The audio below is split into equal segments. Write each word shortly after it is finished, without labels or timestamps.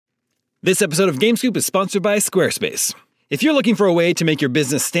This episode of GameScoop is sponsored by Squarespace. If you're looking for a way to make your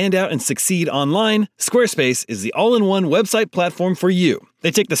business stand out and succeed online, Squarespace is the all-in-one website platform for you.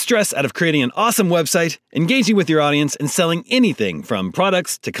 They take the stress out of creating an awesome website, engaging with your audience, and selling anything from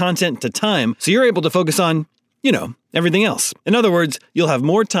products to content to time, so you're able to focus on, everything else. In other words, you'll have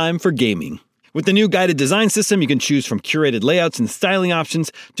more time for gaming. With the new guided design system, you can choose from curated layouts and styling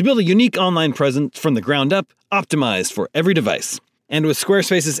options to build a unique online presence from the ground up, optimized for every device. And with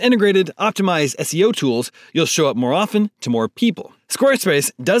Squarespace's integrated, optimized SEO tools, you'll show up more often to more people.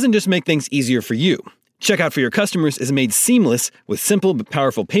 Squarespace doesn't just make things easier for you. Checkout for your customers is made seamless with simple but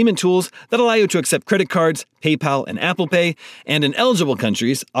powerful payment tools that allow you to accept credit cards, PayPal, and Apple Pay, and in eligible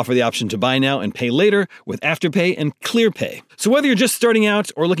countries, offer the option to buy now and pay later with Afterpay and ClearPay. So whether you're just starting out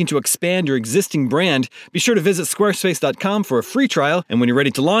or looking to expand your existing brand, be sure to visit squarespace.com for a free trial, and when you're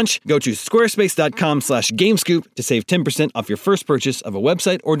ready to launch, go to squarespace.com/gamescoop to save 10% off your first purchase of a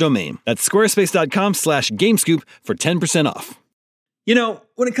website or domain. That's squarespace.com/gamescoop for 10% off.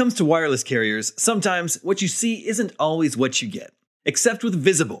 When it comes to wireless carriers, sometimes what you see isn't always what you get. Except with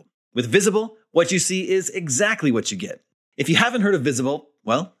Visible. With Visible, what you see is exactly what you get. If you haven't heard of Visible,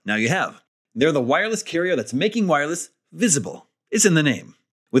 well, now you have. They're the wireless carrier that's making wireless visible. It's in the name.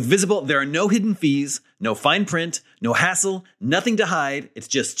 With Visible, there are no hidden fees, no fine print, no hassle, nothing to hide. It's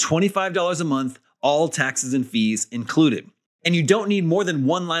just $25 a month, all taxes and fees included. And you don't need more than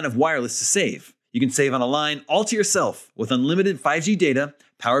one line of wireless to save. You can save on a line all to yourself with unlimited 5G data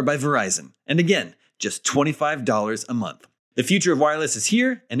powered by Verizon. And again, just $25 a month. The future of wireless is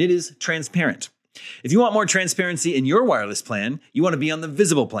here, and it is transparent. If you want more transparency in your wireless plan, you want to be on the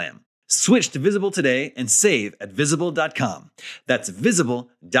Visible plan. Switch to Visible today and save at Visible.com. That's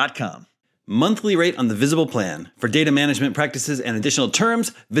Visible.com. Monthly rate on the Visible plan. For data management practices and additional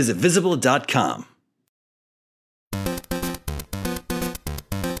terms, visit Visible.com.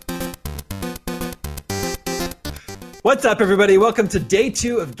 What's up, everybody? Welcome to day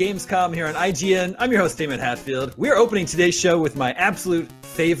 2 of Gamescom here on IGN. I'm your host, Damon Hatfield. We're opening today's show with my absolute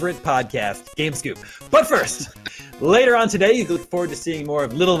favorite podcast, GameScoop. But first, later on today, you can look forward to seeing more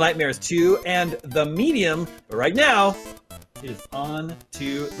of Little Nightmares 2 and The Medium. But right now, it is on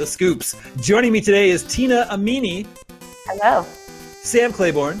to the scoops. Joining me today is Tina Amini. Hello. Sam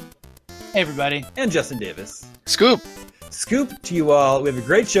Claiborne. Hey, everybody. And Justin Davis. Scoop To you all. We have a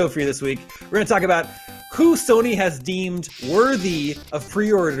great show for you this week. We're going to talk about who Sony has deemed worthy of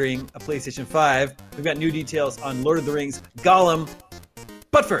pre-ordering a PlayStation 5. We've got new details on Lord of the Rings, Gollum.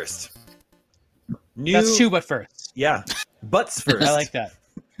 But first. That's two but first. Yeah. Butts first. I like that.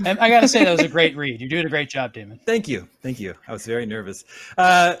 And I got to say, that was a great read. You're doing a great job, Damon. Thank you. I was very nervous.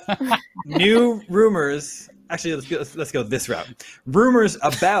 New rumors. Actually, let's go this route. Rumors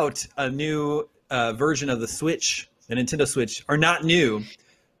about a new version of the Switch, the Nintendo Switch, are not new.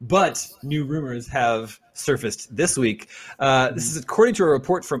 But new rumors have surfaced this week. This is according to a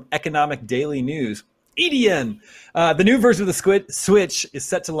report from Economic Daily News. EDN. The new version of the Switch is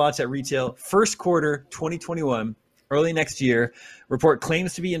set to launch at retail first quarter 2021, early next year. Report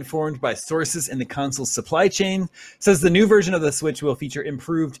claims to be informed by sources in the console's supply chain. Says the new version of the Switch will feature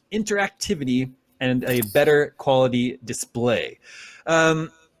improved interactivity and a better quality display.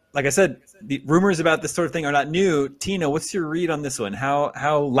 Like I said, the rumors about this sort of thing are not new. Tina, what's your read on this one?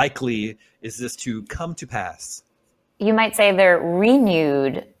 How likely is this to come to pass? You might say they're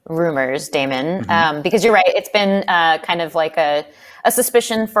renewed rumors, Damon, because you're right. It's been kind of like a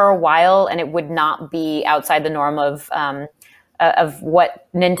suspicion for a while, and it would not be outside the norm of what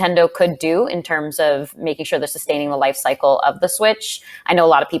Nintendo could do in terms of making sure they're sustaining the life cycle of the Switch. I know a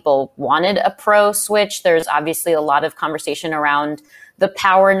lot of people wanted a Pro Switch. There's obviously a lot of conversation around the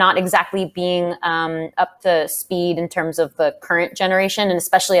power not exactly being up to speed in terms of the current generation, and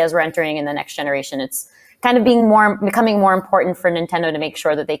especially as we're entering in the next generation, it's kind of becoming more important for Nintendo to make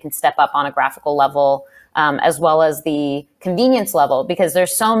sure that they can step up on a graphical level as well as the convenience level, because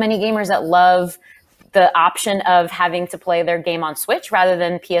there's so many gamers that love the option of having to play their game on Switch rather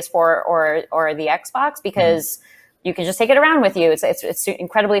than PS4 or the Xbox, because you can just take it around with you. It's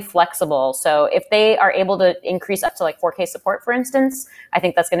incredibly flexible. So if they are able to increase up to like 4K support, for instance, I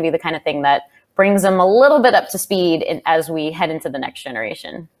think that's going to be the kind of thing that brings them a little bit up to speed as we head into the next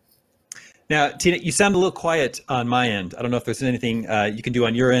generation. Now, Tina, you sound a little quiet on my end. I don't know if there's anything you can do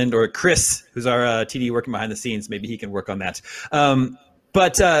on your end, or Chris, who's our TD working behind the scenes, maybe he can work on that.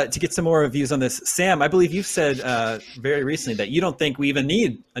 But to get some more views on this, Sam, I believe you've said very recently that you don't think we even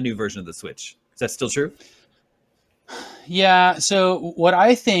need a new version of the Switch. Is that still true? Yeah. So what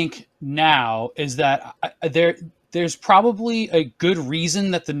I think now is that there's probably a good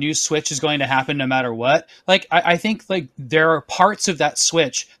reason that the new Switch is going to happen no matter what. Like, I think like there are parts of that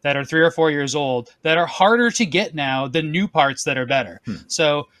Switch that are 3 or 4 years old that are harder to get now than new parts that are better.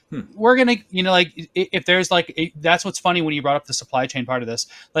 So we're going to, like, if there's like, that's what's funny when you brought up the supply chain part of this.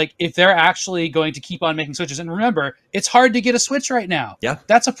 Like, if they're actually going to keep on making Switches, and remember, it's hard to get a Switch right now. Yeah.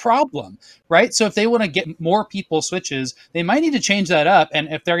 That's a problem, right? So if they want to get more people Switches, they might need to change that up. And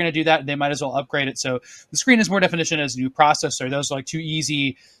if they're going to do that, they might as well upgrade it. So the screen is more definition as a new processor. Those are like two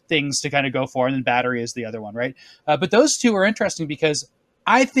easy things to kind of go for. And then battery is the other one, right? But those two are interesting because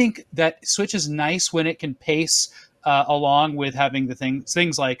I think that Switch is nice when it can pace along with having the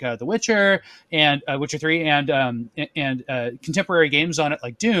things like The Witcher and Witcher 3 and contemporary games on it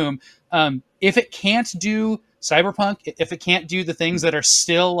like Doom. If it can't do Cyberpunk, if it can't do the things that are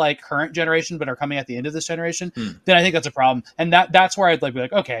still like current generation but are coming at the end of this generation, then I think that's a problem. And that's where I'd like be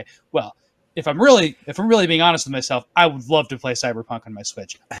like, okay, well, if I'm really being honest with myself, I would love to play Cyberpunk on my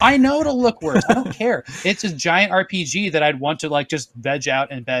Switch. I know it'll look worse. I don't care. It's a giant RPG that I'd want to like just veg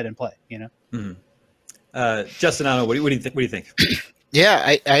out in bed and play, Justin, I don't know. What do you think?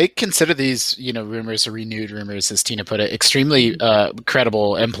 Yeah, I consider these, rumors or renewed rumors, as Tina put it, extremely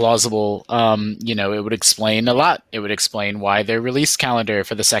credible and plausible. It would explain a lot. It would explain why their release calendar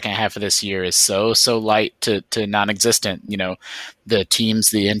for the second half of this year is so light to non-existent. The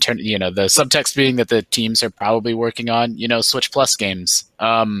teams, the subtext being that the teams are probably working on, Switch Plus games.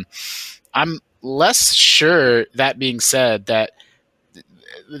 I'm less sure, that being said, that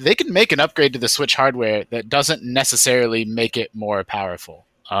they can make an upgrade to the Switch hardware that doesn't necessarily make it more powerful.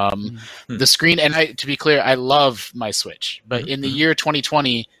 The screen, and to be clear, I love my Switch, but in the year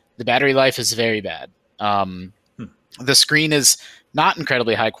 2020, the battery life is very bad. The screen is not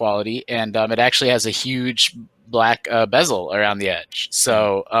incredibly high quality, and it actually has a huge black bezel around the edge.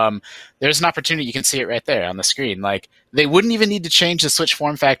 So there's an opportunity. You can see it right there on the screen. Like, they wouldn't even need to change the Switch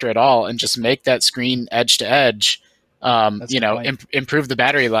form factor at all and just make that screen edge to edge. Improve the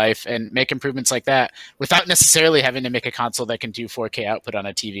battery life and make improvements like that without necessarily having to make a console that can do 4K output on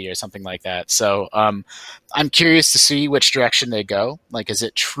a TV or something like that. So I'm curious to see which direction they go. Like, is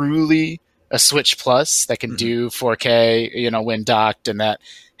it truly a Switch Plus that can do 4K, when docked, and that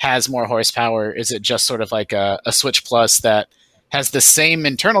has more horsepower? Is it just sort of like a Switch Plus that has the same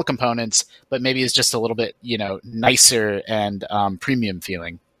internal components, but maybe is just a little bit, nicer and premium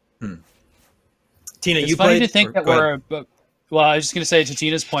feeling? Tina, it's you funny played, to think that I was just going to say, to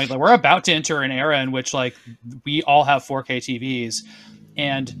Tina's point, like, we're about to enter an era in which like we all have 4K TVs,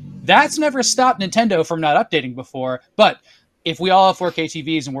 and that's never stopped Nintendo from not updating before. But if we all have 4K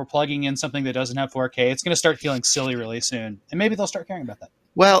TVs and we're plugging in something that doesn't have 4K, it's going to start feeling silly really soon, and maybe they'll start caring about that.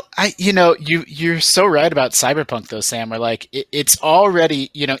 Well, you're so right about Cyberpunk though, Sam. Where like it's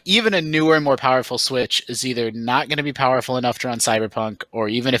already, even a newer, more powerful Switch is either not going to be powerful enough to run Cyberpunk, or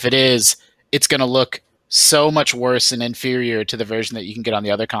even if it is, it's going to look so much worse and inferior to the version that you can get on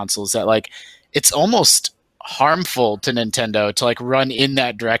the other consoles that like it's almost harmful to Nintendo to like run in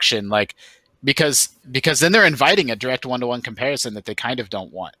that direction, like because then they're inviting a direct one-to-one comparison that they kind of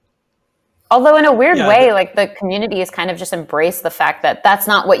don't want. Although in a weird way, like the community has kind of just embraced the fact that that's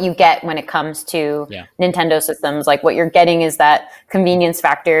not what you get when it comes to Nintendo systems. Like, what you're getting is that convenience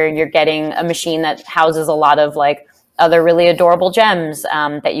factor. You're getting a machine that houses a lot of like other really adorable gems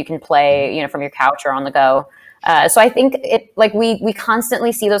that you can play, from your couch or on the go. So I think we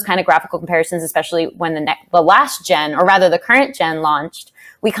constantly see those kind of graphical comparisons, especially when the last gen, or rather the current gen, launched.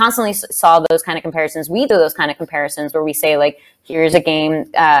 We constantly saw those kind of comparisons. We do those kind of comparisons where we say, like, here's a game,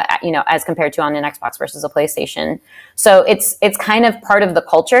 as compared to on an Xbox versus a PlayStation. So it's kind of part of the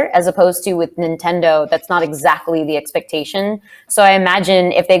culture, as opposed to with Nintendo, that's not exactly the expectation. So I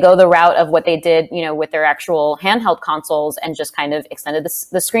imagine if they go the route of what they did, with their actual handheld consoles and just kind of extended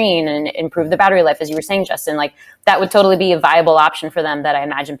the screen and improved the battery life, as you were saying, Justin, like that would totally be a viable option for them that I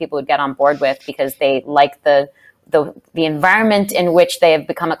imagine people would get on board with, because they like the environment in which they have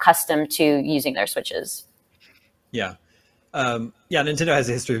become accustomed to using their Switches. Yeah. Nintendo has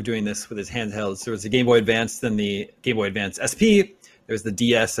a history of doing this with its handhelds. There was the Game Boy Advance, then the Game Boy Advance SP, there's the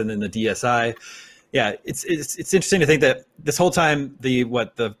DS, and then the DSi. Yeah, it's interesting to think that this whole time, the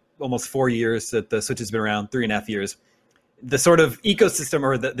almost 4 years that the Switch has been around, 3.5 years, the sort of ecosystem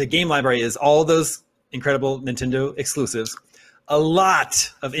or the game library is all those incredible Nintendo exclusives, a lot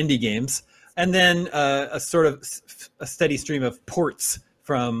of indie games, and then a sort of a steady stream of ports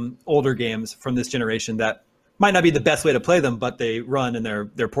from older games from this generation that might not be the best way to play them, but they run and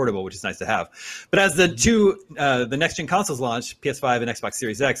they're portable, which is nice to have. But as the next gen consoles launch, PS5 and Xbox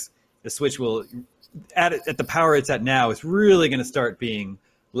Series X, the Switch will, at the power it's at now, it's really going to start being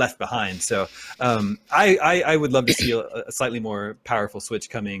left behind. So I would love to see a slightly more powerful Switch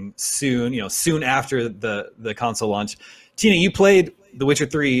coming soon, soon after the console launch. Tina, you played The Witcher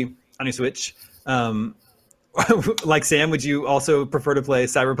 3 on your Switch. Like Sam, would you also prefer to play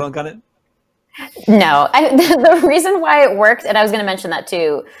Cyberpunk on it? No, the reason why it worked, and I was going to mention that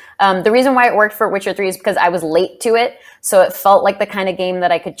too, the reason why it worked for Witcher 3 is because I was late to it. So it felt like the kind of game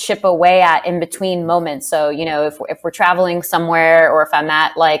that I could chip away at in between moments. So, if we're traveling somewhere, or if I'm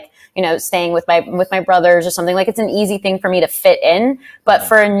at staying with my brothers or something, like it's an easy thing for me to fit in. But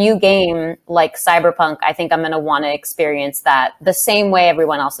for a new game like Cyberpunk, I think I'm going to want to experience that the same way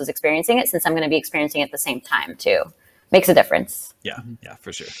everyone else is experiencing it, since I'm going to be experiencing it at the same time too. Makes a difference. Yeah,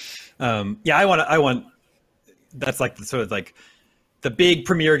 for sure. I want. That's like the big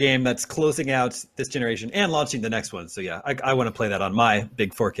premiere game that's closing out this generation and launching the next one. So yeah, I want to play that on my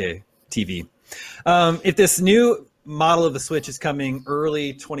big 4K TV. If this new model of the Switch is coming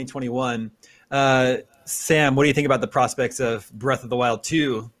early 2021, Sam, what do you think about the prospects of Breath of the Wild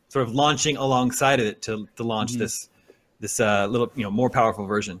 2 sort of launching alongside of it to launch this little more powerful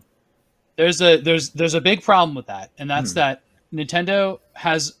version? There's a big problem with that, and that's that Nintendo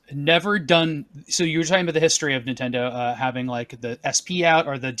has never done. So you were talking about the history of Nintendo having like the SP out,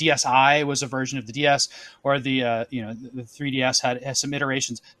 or the DSi was a version of the DS, or the the 3DS has some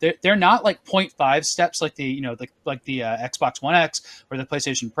iterations. They're not like 0.5 steps like the Xbox One X or the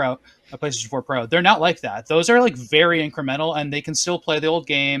PlayStation 4 Pro. They're not like that. Those are like very incremental, and they can still play the old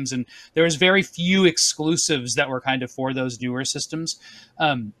games. And there's very few exclusives that were kind of for those newer systems.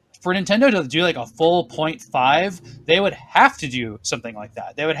 For Nintendo to do like a full 0.5, they would have to do something like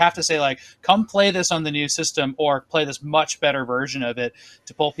that. They would have to say like, come play this on the new system, or play this much better version of it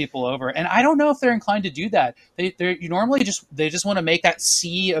to pull people over. And I don't know if they're inclined to do that. They just want to make that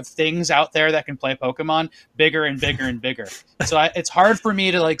sea of things out there that can play Pokemon bigger and bigger and bigger. So it's hard for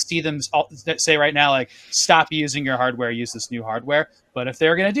me to like see them say right now, like, stop using your hardware, use this new hardware. But if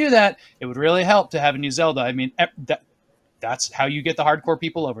they're going to do that, it would really help to have a new Zelda. I mean, that's how you get the hardcore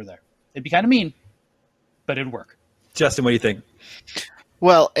people over there. It'd be kind of mean, but it'd work. Justin, what do you think?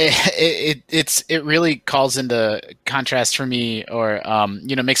 Well, it really calls into contrast for me, or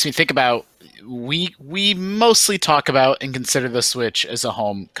makes me think about, we mostly talk about and consider the Switch as a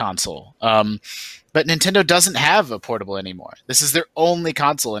home console. But Nintendo doesn't have a portable anymore. This is their only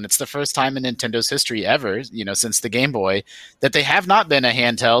console, and it's the first time in Nintendo's history ever, since the Game Boy, that they have not been a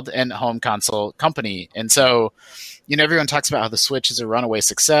handheld and home console company. And so, everyone talks about how the Switch is a runaway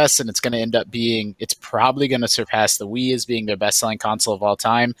success, and it's going to end up it's probably going to surpass the Wii as being their best-selling console of all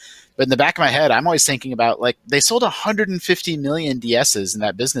time. But in the back of my head, I'm always thinking about, like, they sold 150 million DSs, and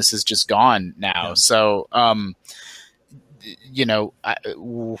that business is just gone now. Yeah. So,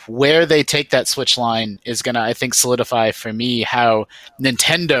 where they take that Switch line is going to, I think, solidify for me how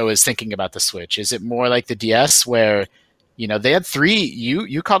Nintendo is thinking about the Switch. Is it more like the DS, where they had three.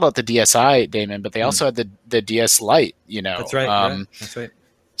 You called out the DSi, Damon, but they also had the DS Lite. That's right. That's right.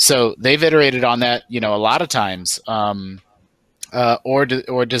 So they've iterated on that, a lot of times. Or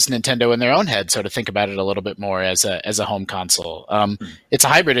does Nintendo in their own head sort of think about it a little bit more as a home console? It's a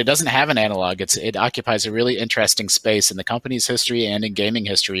hybrid. It doesn't have an analog. It occupies a really interesting space in the company's history and in gaming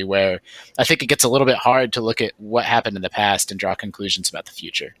history, where I think it gets a little bit hard to look at what happened in the past and draw conclusions about the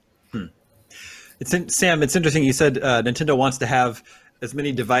future. Sam, it's interesting you said Nintendo wants to have as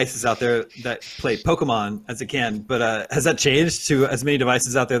many devices out there that play Pokemon as it can, but has that changed to as many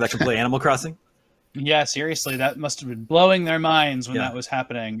devices out there that can play Animal Crossing? Yeah, seriously, that must have been blowing their minds when that was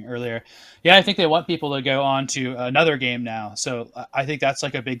happening earlier. Yeah, I think they want people to go on to another game now. So I think that's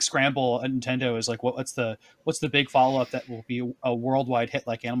like a big scramble at Nintendo, is like, what's the big follow-up that will be a worldwide hit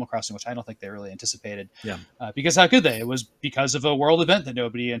like Animal Crossing, which I don't think they really anticipated. Yeah. Because how could they? It was because of a world event that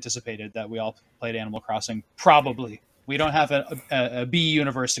nobody anticipated that we all played Animal Crossing, probably. We don't have a B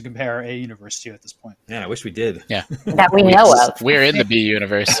universe to compare A universe to at this point. Yeah, I wish we did. Yeah, that we know of. We're in the B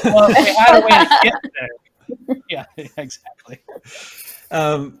universe. Well, we had a way to get there. Yeah, exactly.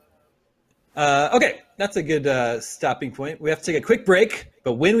 Okay, that's a good stopping point. We have to take a quick break,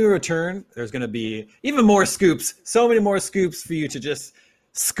 but when we return, there's going to be even more scoops. So many more scoops for you to just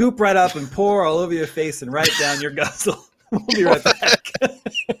scoop right up and pour all over your face and right down your guzzle. We'll be right back.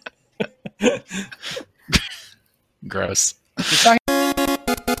 Gross.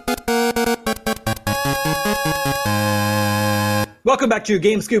 Welcome back to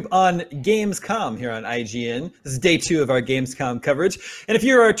Game Scoop on Gamescom here on IGN. This is day 2 of our Gamescom coverage. And if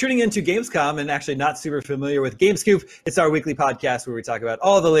you are tuning into Gamescom and actually not super familiar with Game Scoop, it's our weekly podcast where we talk about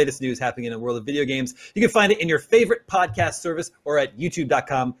all the latest news happening in the world of video games. You can find it in your favorite podcast service or at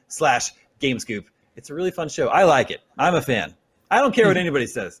youtube.com/GameScoop. It's a really fun show. I like it. I'm a fan. I don't care what anybody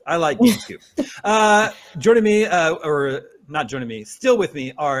says. I like Gamescom. Joining me, or not joining me, still with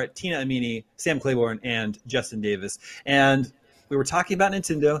me are Tina Amini, Sam Claiborne, and Justin Davis. And we were talking about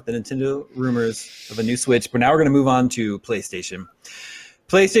Nintendo, the Nintendo rumors of a new Switch, but now we're going to move on to PlayStation.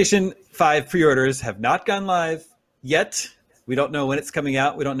 PlayStation 5 pre-orders have not gone live yet. We don't know when it's coming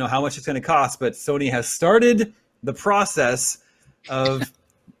out. We don't know how much it's going to cost, but Sony has started the process of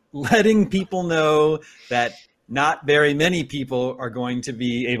letting people know that not very many people are going to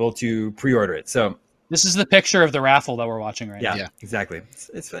be able to pre-order it. So this is the picture of the raffle that we're watching right now. Yeah, exactly.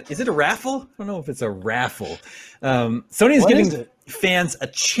 Is it a raffle? I don't know if it's a raffle. Sony is giving fans a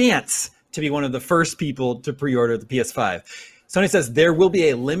chance to be one of the first people to pre-order the PS5. Sony says there will be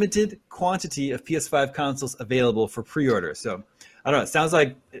a limited quantity of PS5 consoles available for pre-order. So I don't know. It sounds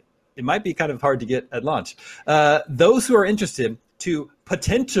like it might be kind of hard to get at launch. Those who are interested to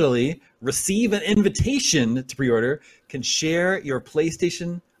potentially receive an invitation to pre-order can share your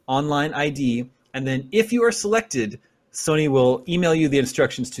PlayStation Online ID, and then if you are selected, Sony will email you the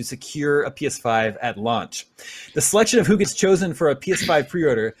instructions to secure a PS5 at launch. The selection of who gets chosen for a PS5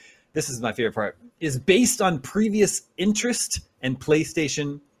 pre-order, this is my favorite part, is based on previous interest and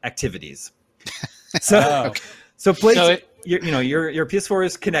PlayStation activities. So your PS4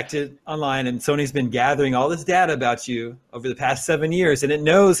 is connected online, and Sony's been gathering all this data about you over the past 7 years, and it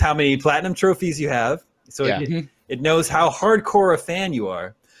knows how many platinum trophies you have. So it knows how hardcore a fan you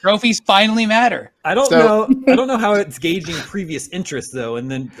are. Trophies finally matter. I don't know how it's gauging previous interest though, and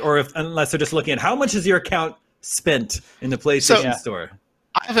then unless they're just looking at how much is your account spent in the PlayStation Store.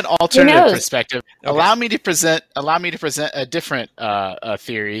 I have an alternative perspective. Okay. Allow me to present a different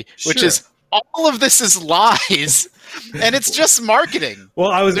theory, which is all of this is lies, and it's just marketing.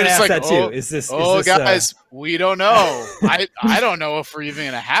 Well, I was going to ask that too. Is this? Guys, we don't know. I don't know if we're even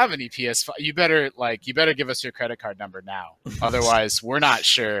going to have any PS5. You better give us your credit card number now, otherwise we're not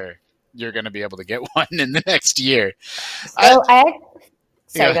sure you're going to be able to get one in the next year. So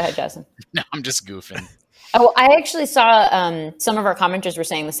go ahead, Justin. No, I'm just goofing. Oh, I actually saw some of our commenters were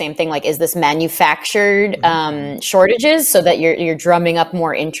saying the same thing. Like, is this manufactured shortages so that you're drumming up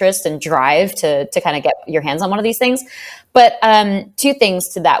more interest and drive to kind of get your hands on one of these things? But two things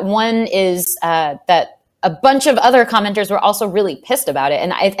to that. One is that a bunch of other commenters were also really pissed about it.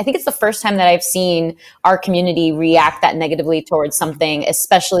 And I think it's the first time that I've seen our community react that negatively towards something,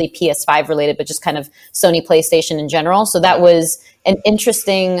 especially PS5 related, but just kind of Sony PlayStation in general. So that was an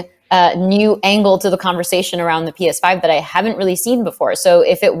interesting new angle to the conversation around the PS5 that I haven't really seen before. So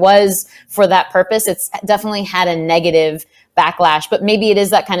if it was for that purpose, it's definitely had a negative backlash, but maybe it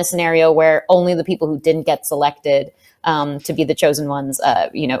is that kind of scenario where only the people who didn't get selected to be the chosen ones,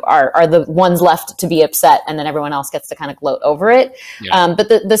 are the ones left to be upset, and then everyone else gets to kind of gloat over it. Yeah. But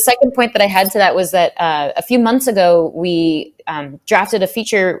the second point that I had to that was that a few months ago, we drafted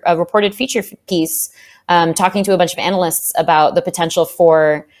a reported feature piece talking to a bunch of analysts about the potential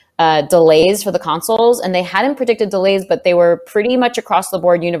for delays for the consoles, and they hadn't predicted delays, but they were pretty much across the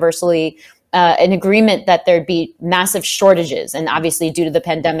board universally an agreement that there'd be massive shortages. And obviously, due to the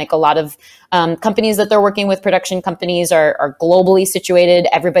pandemic, a lot of companies that they're working with, production companies, are globally situated.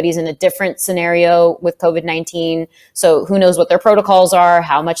 Everybody's in a different scenario with COVID-19. So who knows what their protocols are,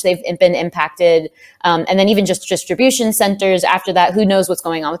 how much they've been impacted. And then even just distribution centers after that, who knows what's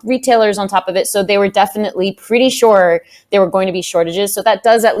going on with retailers on top of it. So they were definitely pretty sure there were going to be shortages. So that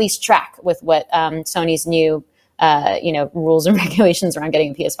does at least track with what Sony's new rules and regulations around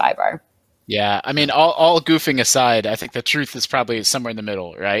getting a PS5 are. Yeah, I mean, all goofing aside, I think the truth is probably somewhere in the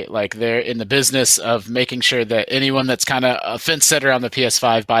middle, right? Like, they're in the business of making sure that anyone that's kind of a fence setter on the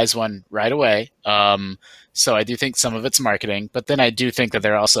PS5 buys one right away. So I do think some of it's marketing, but then I do think that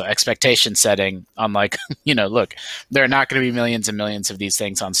they're also expectation setting on, like, look, there are not going to be millions and millions of these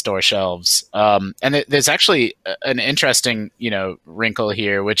things on store shelves. And there's actually an interesting, wrinkle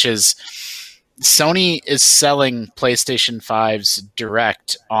here, which is Sony is selling PlayStation 5s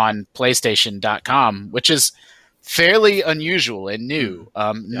direct on PlayStation.com, which is fairly unusual and new.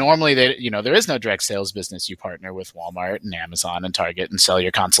 Normally, there is no direct sales business. You partner with Walmart and Amazon and Target and sell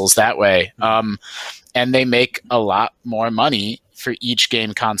your consoles that way. And they make a lot more money for each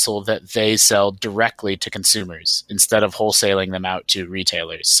game console that they sell directly to consumers instead of wholesaling them out to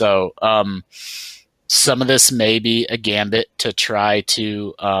retailers. So some of this may be a gambit to try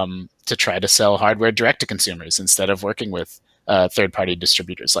to sell hardware direct to consumers instead of working with third-party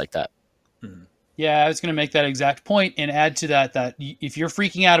distributors like that. Yeah, I was going to make that exact point and add to that if you're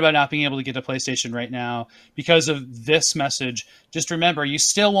freaking out about not being able to get a PlayStation right now because of this message, just remember you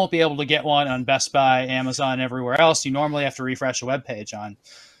still won't be able to get one on Best Buy, Amazon, everywhere else. You normally have to refresh a web page on.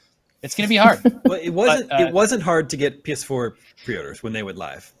 It's going to be hard. Well, it wasn't hard to get PS4 pre-orders when they went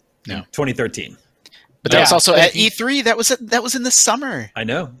live. No. In 2013. But that was also at E3. That was in the summer. I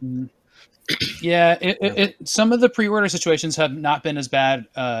know. Yeah, some of the pre-order situations have not been as bad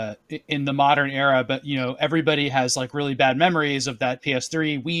in the modern era, but everybody has like really bad memories of that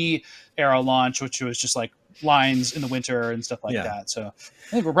PS3 Wii era launch, which was just like lines in the winter and stuff like that. So I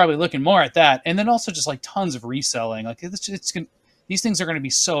think we're probably looking more at that, and then also just like tons of reselling. Like these things are going to be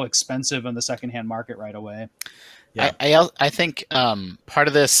so expensive on the secondhand market right away. Yeah. I think part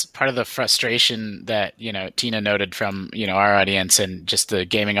of the frustration that Tina noted from our audience and just the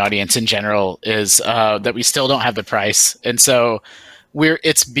gaming audience in general is that we still don't have the price, and so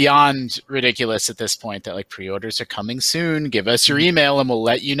it's beyond ridiculous at this point that like pre-orders are coming soon. Give us your email and we'll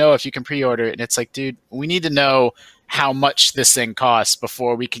let you know if you can pre-order it. And it's like, dude, we need to know how much this thing costs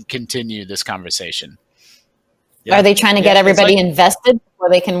before we can continue this conversation. Yeah. Are they trying to get everybody invested before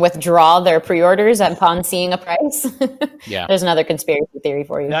they can withdraw their pre-orders upon seeing a price? Yeah. There's another conspiracy theory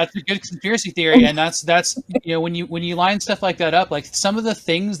for you. That's a good conspiracy theory. And that's when you line stuff like that up, like some of the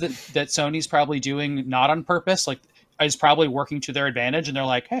things that Sony's probably doing not on purpose, like is probably working to their advantage. And they're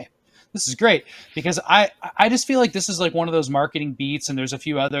like, hey, this is great. Because I just feel like this is like one of those marketing beats, and there's a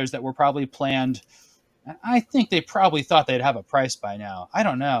few others that were probably planned. I think they probably thought they'd have a price by now. I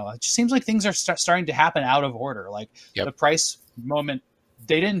don't know. It just seems like things are starting to happen out of order. Like the price moment,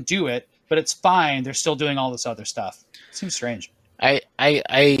 they didn't do it, but it's fine. They're still doing all this other stuff. It seems strange.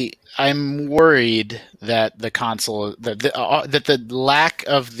 I'm worried that the console that the lack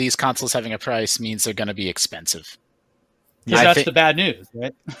of these consoles having a price means they're going to be expensive. Because that's the bad news,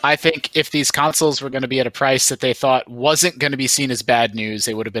 right? I think if these consoles were going to be at a price that they thought wasn't going to be seen as bad news,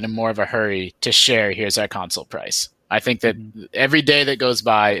 they would have been in more of a hurry to share, here's our console price. I think that every day that goes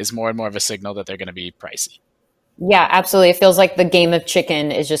by is more and more of a signal that they're going to be pricey. Yeah, absolutely. It feels like the game of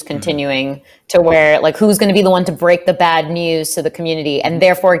chicken is just continuing to where, like, who's going to be the one to break the bad news to the community and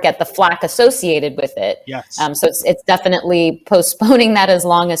therefore get the flack associated with it. Yes. So it's definitely postponing that as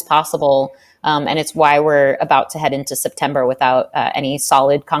long as possible. And it's why we're about to head into September without any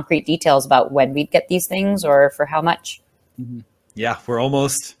solid, concrete details about when we'd get these things or for how much. Yeah, it's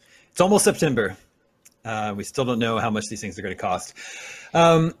almost September. We still don't know how much these things are going to cost.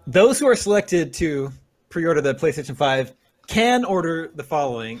 Those who are selected to pre-order the PlayStation 5 can order the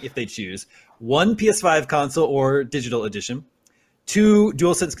following if they choose: 1 PS5 console or digital edition, 2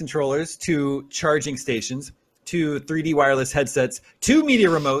 DualSense controllers, 2 charging stations, 2 3D wireless headsets, 2 media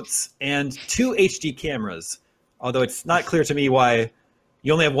remotes, and 2 HD cameras. Although it's not clear to me why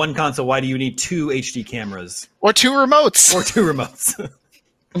you only have 1 console. Why do you need 2 HD cameras? Or 2 remotes. Or 2 remotes.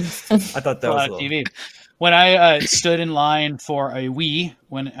 I thought that was a little... TV. When I stood in line for a Wii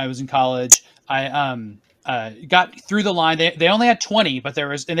when I was in college, I got through the line. They only had 20, but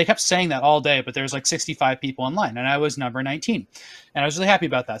and they kept saying that all day, but there was like 65 people in line, and I was number 19. And I was really happy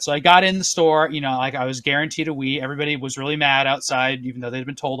about that. So I got in the store, like I was guaranteed a Wii. Everybody was really mad outside, even though they'd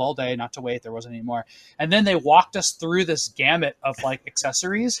been told all day not to wait. There wasn't any more. And then they walked us through this gamut of like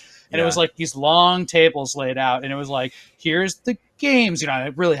accessories. And it was like these long tables laid out. And it was like, here's the games. I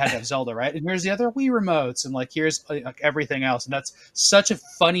really had to have Zelda, right? And here's the other Wii remotes. And like, here's like everything else. And that's such a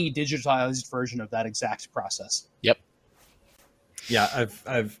funny digitalized version of that exact process. Yep. Yeah,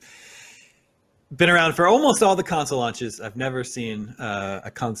 I've been around for almost all the console launches. I've never seen a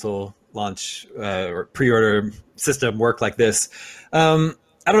console launch or pre-order system work like this. I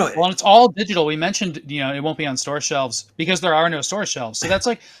don't know. Well, it's all digital. We mentioned, it won't be on store shelves because there are no store shelves. So that's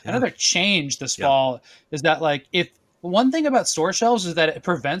like another change this fall is that like if one thing about store shelves is that it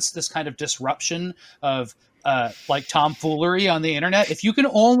prevents this kind of disruption of like tomfoolery on the internet. If you can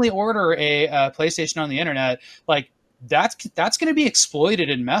only order a PlayStation on the internet, like that's going to be exploited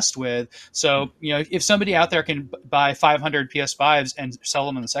and messed with. So, if somebody out there can buy 500 PS5s and sell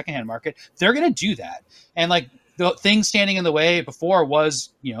them in the secondhand market, they're going to do that. And like the thing standing in the way before was,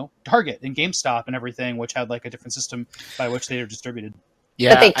 Target and GameStop and everything, which had like a different system by which they are distributed.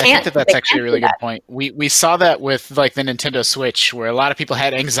 Yeah, I think that's actually a really good point. We saw that with like the Nintendo Switch, where a lot of people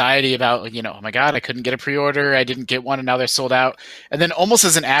had anxiety about, oh my God, I couldn't get a pre-order, I didn't get one, and now they're sold out. And then almost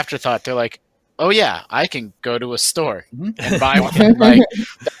as an afterthought, they're like, oh yeah, I can go to a store and buy one. Like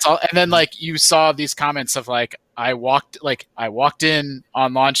that's all. And then like you saw these comments of like I walked in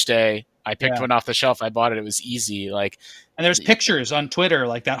on launch day, I picked one off the shelf, I bought it, it was easy. Like, and there's pictures on Twitter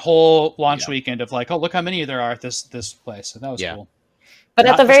like that whole launch weekend of like, oh look how many there are at this place. So that was cool. But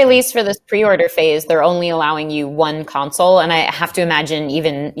at the very least, for this pre-order phase, they're only allowing you 1 console. And I have to imagine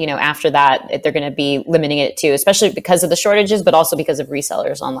even, after that, they're going to be limiting it too, especially because of the shortages, but also because of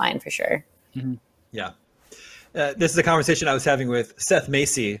resellers online for sure. Yeah. This is a conversation I was having with Seth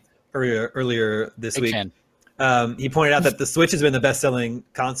Macy, earlier this Big week. fan. He pointed out that the Switch has been the best-selling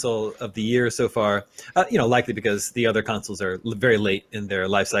console of the year so far. Likely because the other consoles are very late in their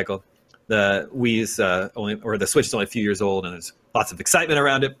life cycle. The Wii's the Switch is only a few years old, and there's lots of excitement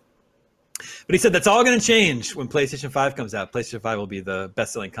around it. But he said that's all going to change when PlayStation 5 comes out. PlayStation 5 will be the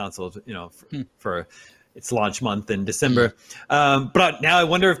best-selling console, for its launch month in December. But now I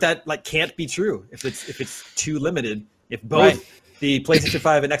wonder if that can't be true. If it's too limited. If both the PlayStation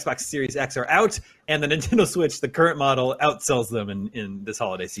 5 and Xbox Series X are out, and the Nintendo Switch, the current model, outsells them in this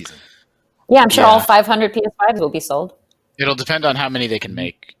holiday season. Yeah, I'm sure all 500 PS5s will be sold. It'll depend on how many they can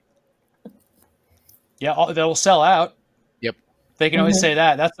make. Yeah, they'll sell out. Yep. They can always say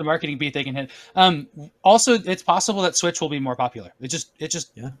that. That's the marketing beat they can hit. Also, it's possible that Switch will be more popular.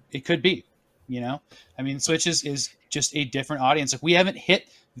 It could be. I mean, Switch is just a different audience. If we haven't hit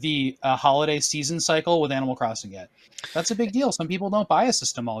the holiday season cycle with Animal Crossing yet, that's a big deal. Some people don't buy a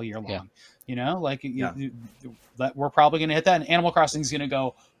system all year long. We're probably going to hit that, and Animal Crossing is going to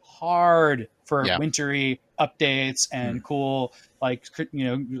go hard for wintry updates and cool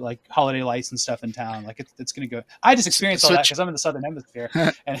holiday lights and stuff in town. It's going to go. I just experienced all that because I'm in the Southern Hemisphere.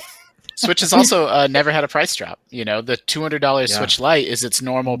 And Switch has also never had a price drop. The $200 Switch Lite is its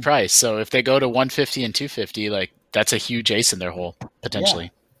normal price. So if they go to $150 and $250, that's a huge ace in their hole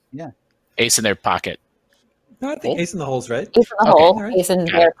potentially. Yeah. Ace in their pocket. No, I think ace in the hole's right. Ace in the hole, right. ace in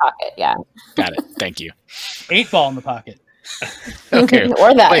their pocket. Yeah. Got it. Thank you. 8-ball in the pocket. Okay.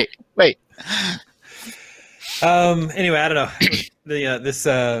 Or that. Wait. Anyway, I don't know. This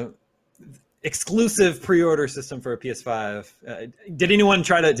exclusive pre-order system for a PS5. Did anyone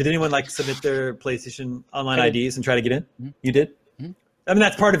submit their PlayStation Online IDs and try to get in? Mm-hmm. You did? Mm-hmm. I mean,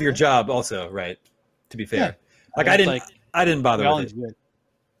 that's part of your job also, right? To be fair. Yeah. I didn't bother with it.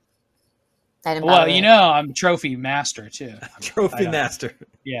 I'm trophy master too. Trophy master.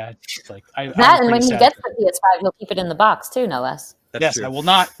 Yeah. And when he gets the PS5, he'll keep it in the box too, no less. That's true. I will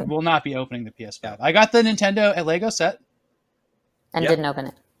not be opening the PS5. I got the Nintendo at Lego set. And didn't open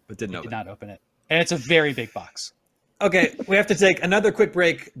it. But did not open it. And it's a very big box. Okay, we have to take another quick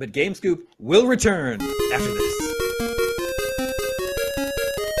break, but Game Scoop will return after this.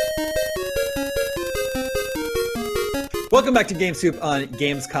 Welcome back to Game Scoop on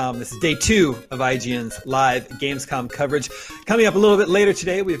Gamescom. This is day 2 of IGN's live Gamescom coverage. Coming up a little bit later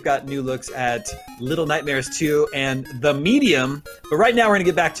today, we've got new looks at Little Nightmares 2 and The Medium. But right now, we're going to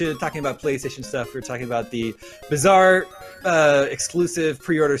get back to talking about PlayStation stuff. We're talking about the bizarre exclusive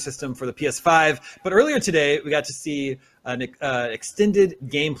pre-order system for the PS5. But earlier today, we got to see an extended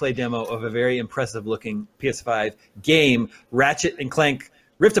gameplay demo of a very impressive-looking PS5 game, Ratchet and Clank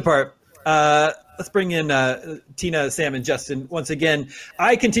Rift Apart. Let's bring in Tina, Sam, and Justin once again.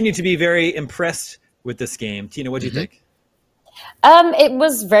 I continue to be very impressed with this game. Tina, what do you think? It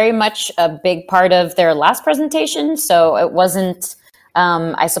was very much a big part of their last presentation, so it wasn't,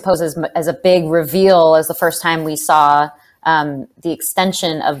 I suppose, as a big reveal as the first time we saw the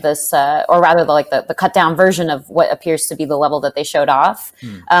extension of this, or rather the cut down version of what appears to be the level that they showed off.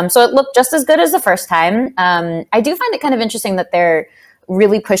 So it looked just as good as the first time. I do find it kind of interesting that they're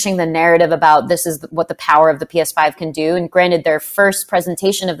really pushing the narrative about this is what the power of the PS5 can do. And granted, their first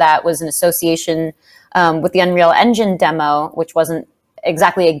presentation of that was in association with the Unreal Engine demo, which wasn't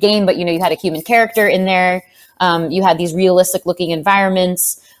exactly a game, but you had a human character in there. You had these realistic looking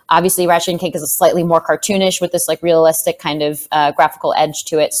environments. Obviously, Ratchet and Clank is a slightly more cartoonish with this realistic kind of graphical edge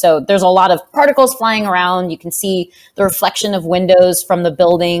to it. So there's a lot of particles flying around. You can see the reflection of windows from the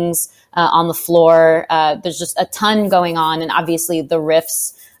buildings on the floor. There's just a ton going on. And obviously the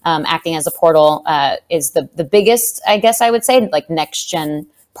rifts acting as a portal is the biggest, I guess I would say, next gen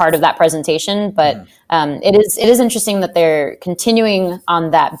part of that presentation. But it is interesting that they're continuing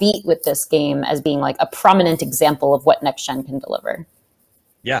on that beat with this game as being a prominent example of what next gen can deliver.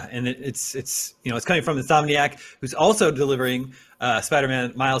 Yeah, and it's coming from Insomniac, who's also delivering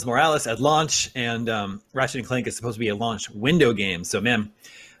Spider-Man Miles Morales at launch, and Ratchet and Clank is supposed to be a launch window game. So, man,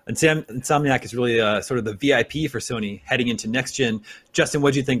 Insomniac is really sort of the VIP for Sony heading into next gen. Justin,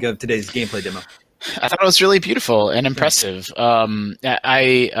 what did you think of today's gameplay demo? I thought it was really beautiful and impressive.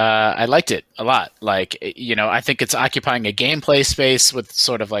 I liked it a lot. I think it's occupying a gameplay space with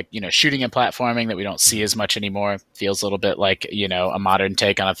sort of shooting and platforming that we don't see as much anymore. Feels a little bit like, a modern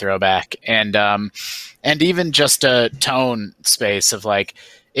take on a throwback. And even just a tone space of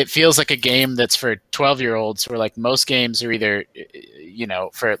it feels like a game that's for 12-year-olds where most games are either,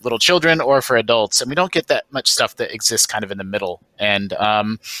 for little children or for adults. And we don't get that much stuff that exists kind of in the middle. And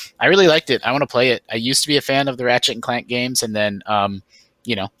I really liked it. I want to play it. I used to be a fan of the Ratchet and Clank games and then,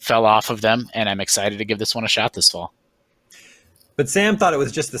 fell off of them. And I'm excited to give this one a shot this fall. But Sam thought it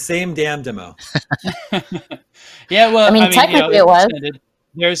was just the same damn demo. Yeah, well, I mean, technically it was.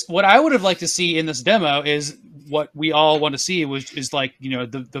 There's what I would have liked to see in this demo is what we all want to see, which is like,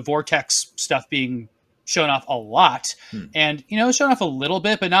 the vortex stuff being shown off a lot, and shown off a little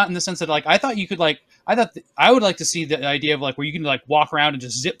bit, but not in the sense that like I thought you could like. I would like to see the idea of like where you can like walk around and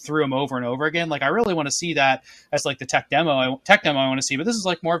just zip through them over and over again. Like I really want to see that as like the tech demo I want to see. But this is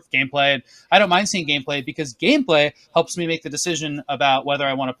like more of gameplay, and I don't mind seeing gameplay because gameplay helps me make the decision about whether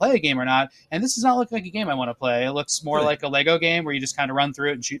I want to play a game or not. And this does not look like a game I want to play. It looks more like a Lego game where you just kind of run through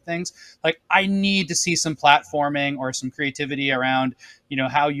it and shoot things. Like I need to see some platforming or some creativity around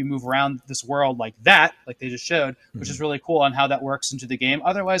how you move around this world like that, like they just showed, which is really cool on how that works into the game.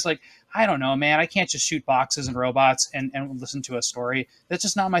 Otherwise, like, I don't know, man, I can't just shoot boxes and robots and listen to a story. That's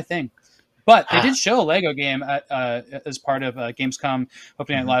just not my thing. But they did show a Lego game as part of Gamescom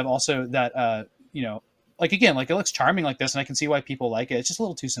Opening Night Live also that, like, again, like it looks charming like this and I can see why people like it. It's just a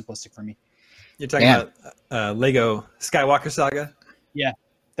little too simplistic for me. You're talking about Lego Skywalker Saga? Yeah.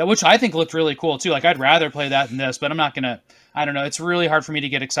 That, which I think looked really cool too. Like I'd rather play that than this, but I'm not going to, I don't know. It's really hard for me to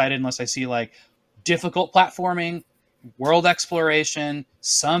get excited unless I see like difficult platforming, world exploration,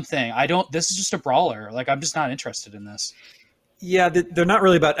 something. This is just a brawler. Like I'm just not interested in this. Yeah, they're not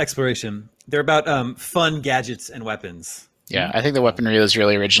really about exploration. They're about fun gadgets and weapons. Yeah, I think the weaponry is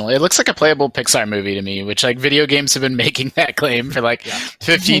really original. It looks like a playable Pixar movie to me, which like video games have been making that claim for like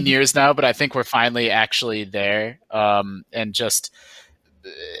 15 years now, but I think we're finally actually there. And just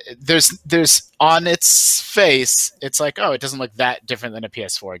there's on its face, it's like, oh, it doesn't look that different than a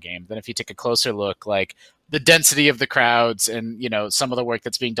PS4 game. Then if you take a closer look, like the density of the crowds and some of the work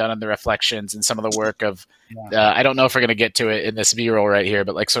that's being done on the reflections and some of the work of I don't know if we're going to get to it in this B-roll right here,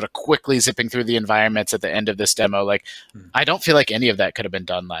 but like sort of quickly zipping through the environments at the end of this demo, like I don't feel like any of that could have been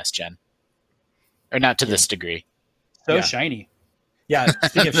done last gen, or not to this degree. So shiny. Yeah,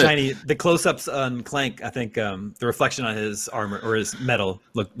 speaking of shiny, the close-ups on Clank, I think the reflection on his armor or his metal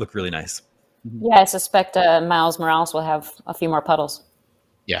look really nice. Yeah, I suspect Miles Morales will have a few more puddles.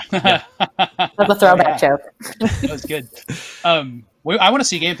 Yeah. That's a throwback joke. That was good. I want to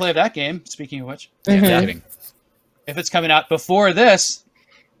see gameplay of that game, speaking of which. Mm-hmm. If it's coming out before this.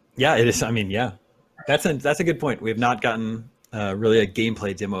 Yeah, it is. I mean, yeah. That's a good point. We have not gotten really a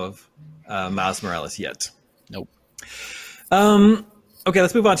gameplay demo of Miles Morales yet. Nope. Okay,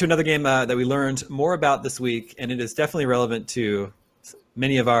 let's move on to another game that we learned more about this week, and it is definitely relevant to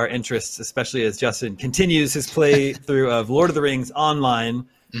many of our interests, especially as Justin continues his playthrough of Lord of the Rings Online.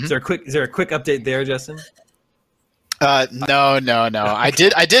 Mm-hmm. Is there a quick update there, Justin? No. I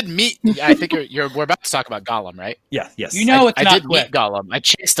did meet. I think we're about to talk about Gollum, right? Yeah. Yes. I did meet Gollum. I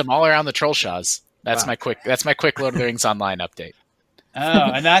chased him all around the Trollshaws. That's my quick Lord of the Rings Online update.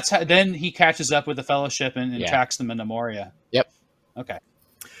 Oh, and that's how, then he catches up with the Fellowship and tracks them into Moria. Yep. Okay.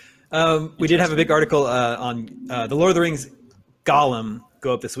 We did have a big article on the Lord of the Rings Gollum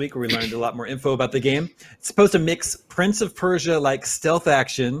go up this week where we learned a lot more info about the game. It's supposed to mix Prince of Persia-like stealth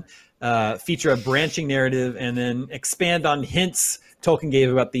action, feature a branching narrative, and then expand on hints Tolkien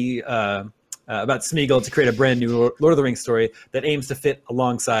gave about about Smeagol to create a brand new Lord of the Rings story that aims to fit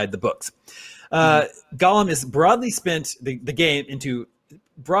alongside the books. Gollum is broadly spent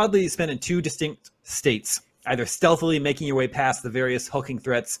in two distinct states, either stealthily making your way past the various hulking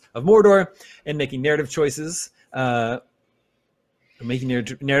threats of Mordor and making narrative choices as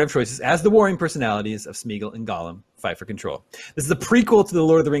the warring personalities of Smeagol and Gollum fight for control. This is a prequel to the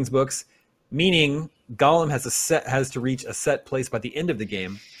Lord of the Rings books, meaning Gollum has to reach a set place by the end of the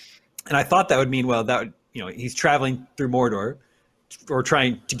game. And I thought that would mean, he's traveling through Mordor or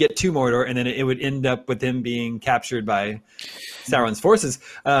trying to get to Mordor, and then it would end up with him being captured by Sauron's forces.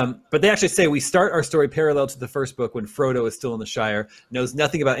 But they actually say we start our story parallel to the first book when Frodo is still in the Shire, knows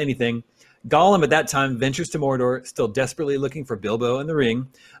nothing about anything. Gollum at that time ventures to Mordor, still desperately looking for Bilbo and the ring.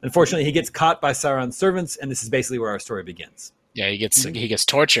 Unfortunately, he gets caught by Sauron's servants, and this is basically where our story begins. Yeah, he gets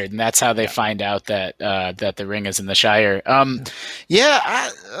tortured, and that's how they find out that the ring is in the Shire. I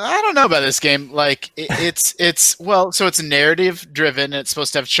don't know about this game. Like it's narrative driven, and it's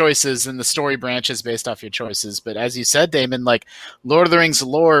supposed to have choices, and the story branches based off your choices. But as you said, Damon, like Lord of the Rings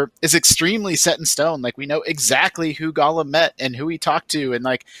lore is extremely set in stone. Like we know exactly who Gollum met and who he talked to, and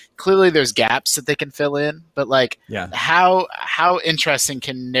like clearly there's gaps that they can fill in. But like, how interesting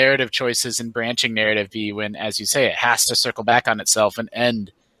can narrative choices and branching narrative be when, as you say, it has to circle back on itself and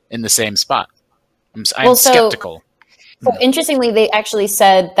end in the same spot? I'm skeptical. So interestingly, they actually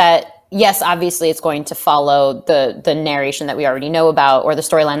said that, yes, obviously it's going to follow the narration that we already know about, or the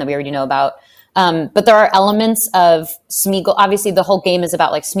storyline that we already know about. But there are elements of Smeagol. Obviously, the whole game is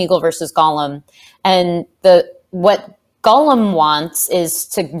about like Smeagol versus Gollum, and what Gollum wants is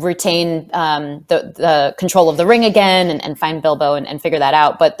to retain the control of the ring again and find Bilbo and figure that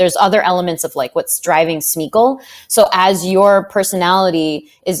out. But there's other elements of like what's driving Smeagol. So as your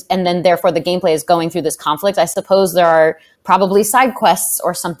personality is, and then therefore the gameplay is going through this conflict, I suppose there are probably side quests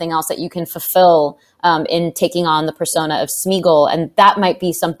or something else that you can fulfill in taking on the persona of Smeagol. And that might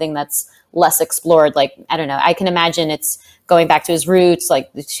be something that's less explored. Like, I don't know, I can imagine it's going back to his roots,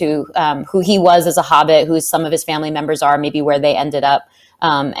 like to who he was as a hobbit, who some of his family members are, maybe where they ended up,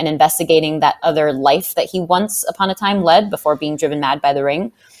 and investigating that other life that he once upon a time led before being driven mad by the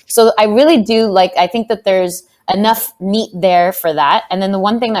ring. So I really do I think that there's enough meat there for that. And then the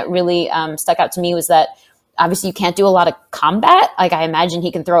one thing that really stuck out to me was that obviously you can't do a lot of combat. Like I imagine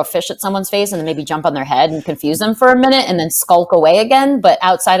he can throw a fish at someone's face and then maybe jump on their head and confuse them for a minute and then skulk away again. But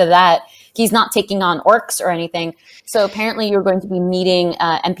outside of that, he's not taking on orcs or anything. So apparently you're going to be meeting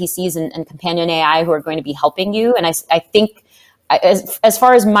NPCs and companion AI who are going to be helping you. And I think as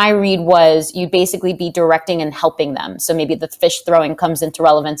far as my read was, you'd basically be directing and helping them. So maybe the fish throwing comes into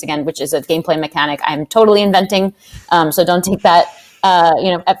relevance again, which is a gameplay mechanic I'm totally inventing. So don't take that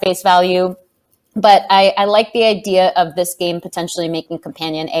at face value. But I like the idea of this game potentially making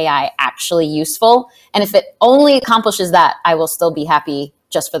companion AI actually useful. And if it only accomplishes that, I will still be happy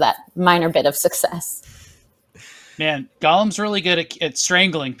just for that minor bit of success. Man, Gollum's really good at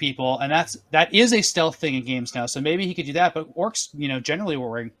strangling people, and that is a stealth thing in games now. So maybe he could do that. But orcs, generally were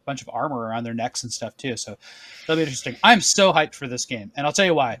wearing a bunch of armor around their necks and stuff too. So that'll be interesting. I'm so hyped for this game, and I'll tell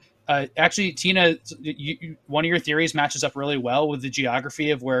you why. Actually, Tina, one of your theories matches up really well with the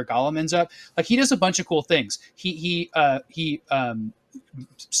geography of where Gollum ends up. Like he does a bunch of cool things. He makes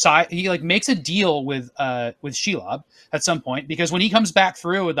a deal with Shelob at some point, because when he comes back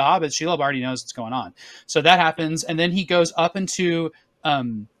through with the hobbits, Shelob already knows what's going on. So that happens, and then he goes up into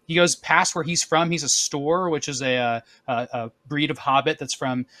he goes past where he's from. He's a Store, which is a breed of hobbit that's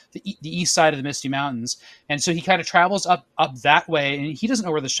from the east side of the Misty Mountains, and so he kind of travels up that way, and he doesn't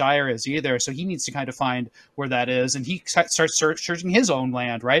know where the Shire is either. So he needs to kind of find where that is, and he starts searching his own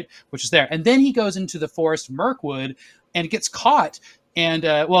land, right, which is there, and then he goes into the forest Mirkwood and gets caught. And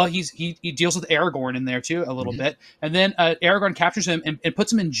he deals with Aragorn in there too a little bit, and then Aragorn captures him and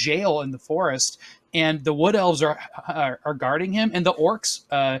puts him in jail in the forest. And the Wood Elves are guarding him, and the orcs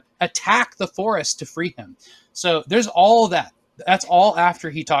attack the forest to free him. So there's all that. That's all after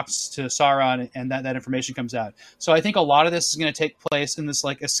he talks to Sauron, and that information comes out. So I think a lot of this is going to take place in this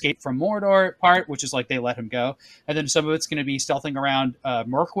like escape from Mordor part, which is like they let him go, and then some of it's going to be stealthing around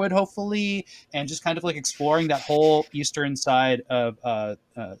Mirkwood, hopefully, and just kind of like exploring that whole eastern side of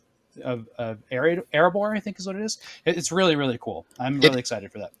Erebor, I think is what it is. It's really, really cool. I'm really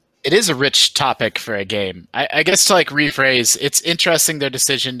excited for that. It is a rich topic for a game. I guess to like rephrase, it's interesting their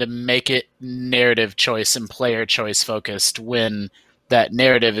decision to make it narrative choice and player choice focused when that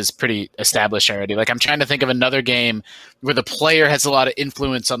narrative is pretty established already. Like I'm trying to think of another game where the player has a lot of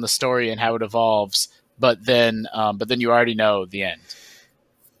influence on the story and how it evolves, but then you already know the end.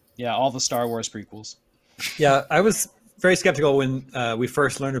 Yeah, all the Star Wars prequels. Yeah, I was very skeptical when we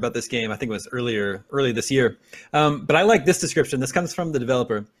first learned about this game. I think it was early this year. But I like this description. This comes from the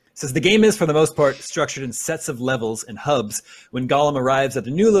developer. It says, the game is, for the most part, structured in sets of levels and hubs. When Gollum arrives at a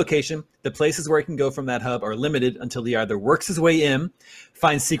new location, the places where he can go from that hub are limited until he either works his way in,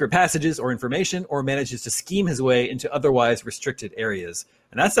 finds secret passages or information, or manages to scheme his way into otherwise restricted areas.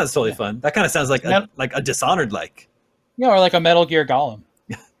 And that sounds totally fun. That kind of sounds like a Dishonored-like. Yeah, or like a Metal Gear Gollum.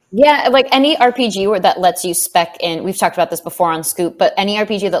 Yeah, like any RPG that lets you spec in, we've talked about this before on Scoop, but any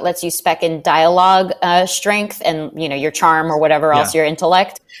RPG that lets you spec in dialogue strength and, your charm or whatever else, your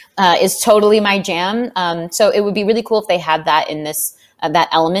intellect, is totally my jam. So it would be really cool if they had that in this, that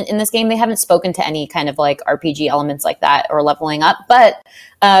element in this game. They haven't spoken to any kind of like RPG elements like that or leveling up, but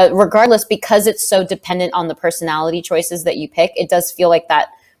regardless, because it's so dependent on the personality choices that you pick, it does feel like that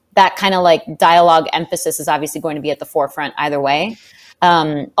kind of like dialogue emphasis is obviously going to be at the forefront either way.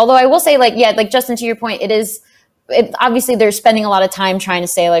 Although I will say, like Justin, to your point, obviously they're spending a lot of time trying to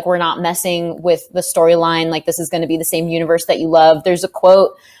say, like, we're not messing with the storyline. Like, this is going to be the same universe that you love. There's a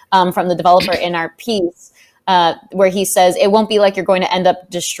quote from the developer in our piece where he says, it won't be like you're going to end up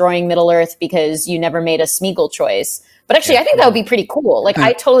destroying Middle-earth because you never made a Smeagol choice. But actually, I think that would be pretty cool. Like,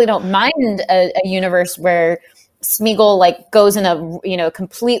 I totally don't mind a universe where Smeagol like goes in a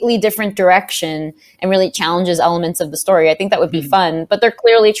completely different direction and really challenges elements of the story. I think that would be fun, but they're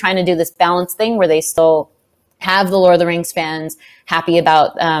clearly trying to do this balance thing where they still have the Lord of the Rings fans happy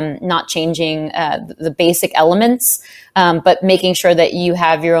about not changing the basic elements, but making sure that you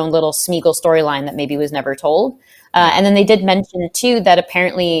have your own little Smeagol storyline that maybe was never told. And then they did mention too that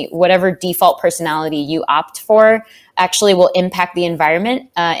apparently whatever default personality you opt for actually will impact the environment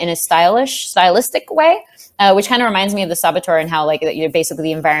in a stylistic way, which kind of reminds me of the Saboteur and how like basically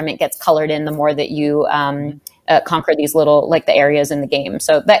the environment gets colored in the more that you conquer these little like the areas in the game.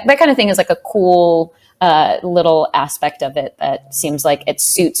 So that kind of thing is like a cool little aspect of it that seems like it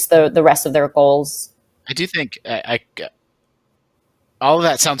suits the rest of their goals. I do think all of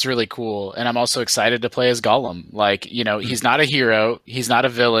that sounds really cool, and I'm also excited to play as Gollum. Like, he's not a hero, he's not a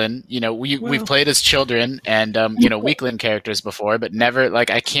villain. We've played as children and weakling characters before, but never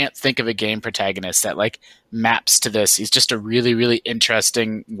like I can't think of a game protagonist that like maps to this. He's just a really, really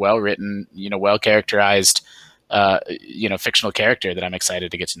interesting, well written, well characterized, fictional character that I'm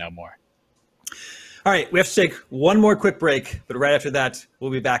excited to get to know more. All right, we have to take one more quick break, but right after that,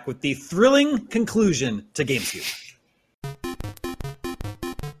 we'll be back with the thrilling conclusion to Gamescom.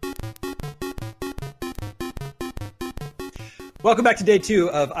 Welcome back to day 2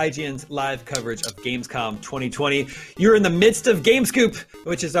 of IGN's live coverage of Gamescom 2020. You're in the midst of GameScoop,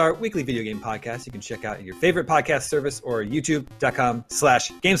 which is our weekly video game podcast. You can check out your favorite podcast service or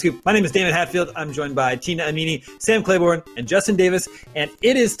youtube.com/GameScoop. My name is Damon Hatfield. I'm joined by Tina Amini, Sam Claiborne, and Justin Davis. And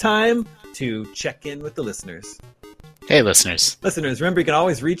it is time to check in with the listeners. Hey, listeners. Listeners, remember you can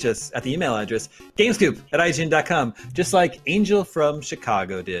always reach us at the email address, gamescoop@ign.com, just like Angel from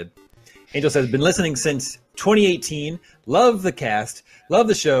Chicago did. Angel says, been listening since 2018. Love the cast. Love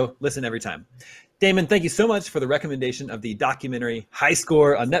the show. Listen every time. Damon, thank you so much for the recommendation of the documentary High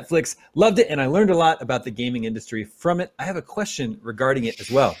Score on Netflix. Loved it, and I learned a lot about the gaming industry from it. I have a question regarding it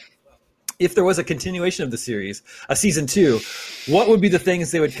as well. If there was a continuation of the series, a season 2, what would be the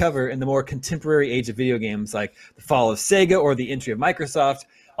things they would cover in the more contemporary age of video games, like the fall of Sega or the entry of Microsoft?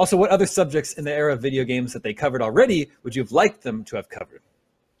 Also, what other subjects in the era of video games that they covered already would you have liked them to have covered?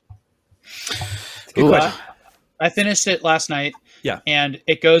 Good question. I finished it last night. Yeah, and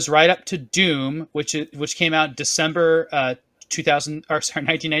it goes right up to Doom, which came out December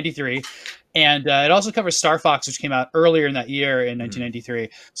 1993, and it also covers Star Fox, which came out earlier in that year in 1993.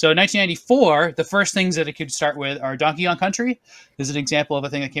 So in 1994, the first things that it could start with are Donkey Kong Country. This is an example of a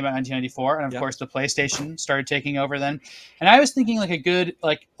thing that came out in 1994, and of course the PlayStation started taking over then. And I was thinking like a good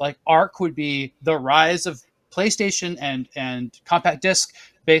like arc would be the rise of PlayStation and compact disc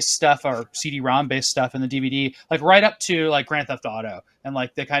based stuff or CD-ROM based stuff in the DVD, like right up to like Grand Theft Auto and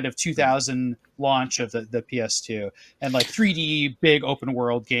like the kind of 2000 launch of the PS2 and like 3D big open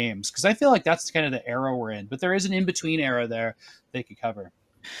world games. Cause I feel like that's kind of the era we're in, but there is an in-between era there they could cover.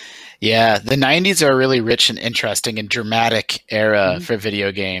 Yeah, the 90s are a really rich and interesting and dramatic era for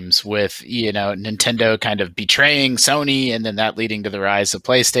video games with, Nintendo kind of betraying Sony and then that leading to the rise of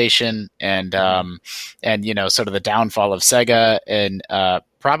PlayStation and sort of the downfall of Sega and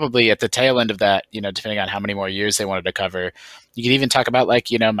probably at the tail end of that, depending on how many more years they wanted to cover, you could even talk about like,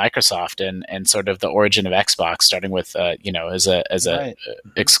 Microsoft and sort of the origin of Xbox starting with, as a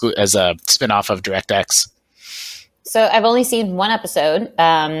spinoff of DirectX. So I've only seen one episode,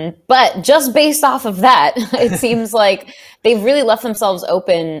 but just based off of that, it seems like they've really left themselves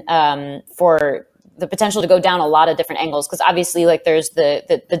open for the potential to go down a lot of different angles. Because obviously, like there's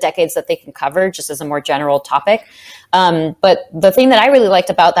the decades that they can cover just as a more general topic. But the thing that I really liked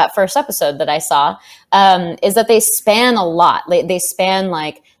about that first episode that I saw is that they span a lot. They span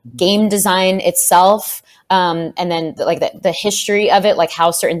like game design itself. And then like the history of it, like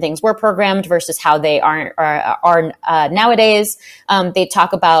how certain things were programmed versus how they are nowadays. They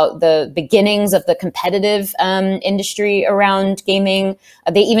talk about the beginnings of the competitive industry around gaming.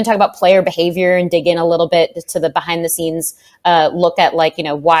 They even talk about player behavior and dig in a little bit to the behind the scenes look at like,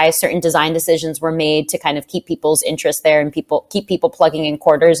 why certain design decisions were made to kind of keep people's interest there and keep people plugging in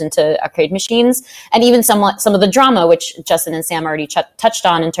quarters into arcade machines. And even some of the drama, which Justin and Sam already touched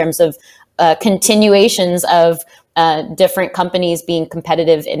on in terms of continuations of different companies being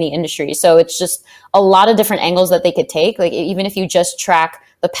competitive in the industry. So it's just a lot of different angles that they could take. Like even if you just track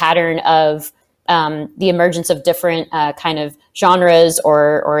the pattern of the emergence of different kind of genres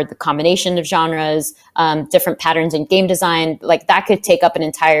or the combination of genres, different patterns in game design, like that could take up an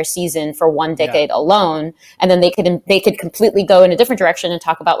entire season for one decade alone. And then they could completely go in a different direction and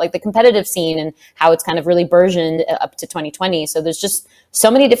talk about like the competitive scene and how it's kind of really burgeoned up to 2020. So there's just so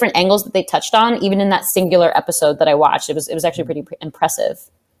many different angles that they touched on, even in that singular episode that I watched. It was actually pretty impressive.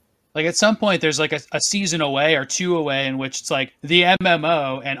 Like at some point there's like a season away or two away in which it's like the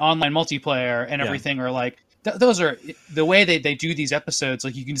MMO and online multiplayer and everything are like, those are the way they do these episodes.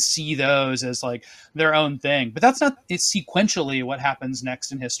 Like you can see those as like their own thing, but that's not it's sequentially what happens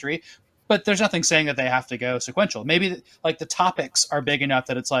next in history. But there's nothing saying that they have to go sequential. Maybe like the topics are big enough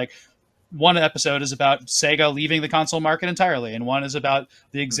that it's like, one episode is about Sega leaving the console market entirely, and one is about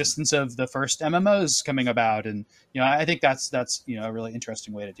the existence of the first MMOs coming about. And I think that's a really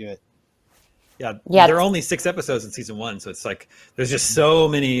interesting way to do it. Yeah, there are only 6 episodes in season 1, so it's like there's just so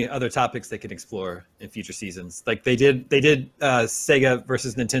many other topics they can explore in future seasons. Like they did Sega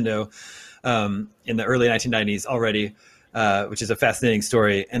versus Nintendo in the early 1990s already, which is a fascinating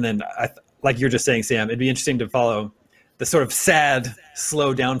story. And then, like you're just saying, Sam, it'd be interesting to follow the sort of sad,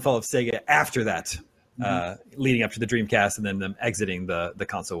 slow downfall of Sega after that, leading up to the Dreamcast and then them exiting the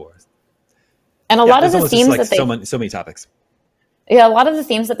console wars. And a lot of the themes that so many topics. Yeah, a lot of the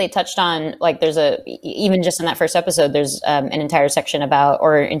themes that they touched on, like there's even just in that first episode, there's an entire section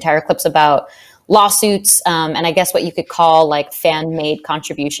entire clips about lawsuits, and I guess what you could call like fan-made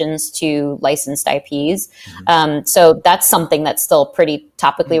contributions to licensed IPs. So that's something that's still pretty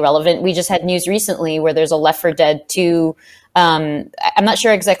topically relevant. We just had news recently where there's a Left 4 Dead 2. I'm not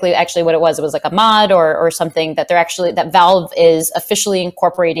sure exactly actually what it was. It was like a mod or something that that Valve is officially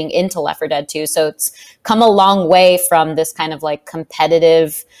incorporating into Left 4 Dead 2. So it's come a long way from this kind of like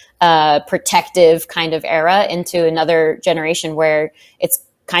competitive, protective kind of era into another generation where it's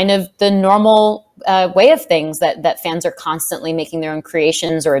kind of the normal way of things that fans are constantly making their own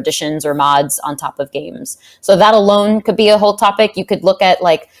creations or additions or mods on top of games. So that alone could be a whole topic. You could look at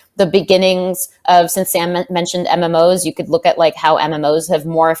like the beginnings of, since Sam mentioned MMOs, you could look at like how MMOs have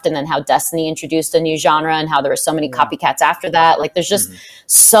morphed and then how Destiny introduced a new genre and how there were so many copycats after that. Like there's just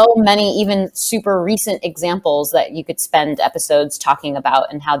so many even super recent examples that you could spend episodes talking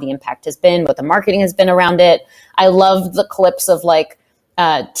about and how the impact has been, what the marketing has been around it. I love the clips of like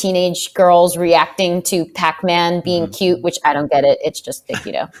teenage girls reacting to Pac-Man being cute, which I don't get it. It's just like,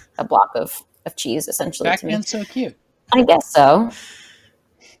 a block of cheese essentially. Pac-Man's so cute. I guess so.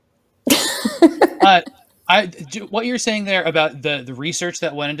 What you're saying there about the research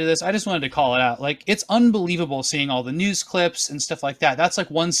that went into this, I just wanted to call it out. Like, it's unbelievable seeing all the news clips and stuff like that. That's like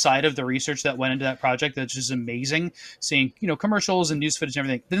one side of the research that went into that project that's just amazing, seeing commercials and news footage and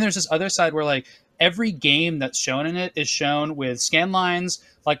everything. Then there's this other side where like every game that's shown in it is shown with scan lines,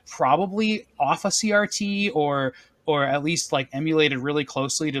 like probably off a CRT or at least like emulated really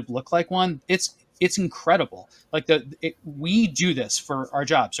closely to look like one. It's incredible. Like we do this for our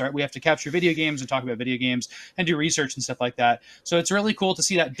jobs, right? We have to capture video games and talk about video games and do research and stuff like that. So it's really cool to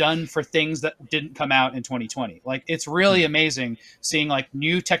see that done for things that didn't come out in 2020. Like it's really amazing seeing like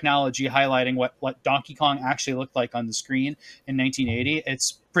new technology highlighting what Donkey Kong actually looked like on the screen in 1980.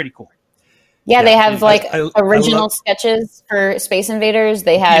 It's pretty cool. Yeah, they have like original sketches for Space Invaders.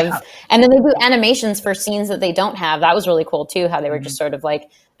 They have, and then they do animations for scenes that they don't have. That was really cool too, how they were just sort of like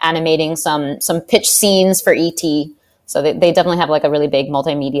animating some pitch scenes for E.T. So they definitely have like a really big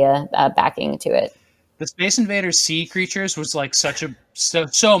multimedia backing to it. The Space Invaders sea creatures was like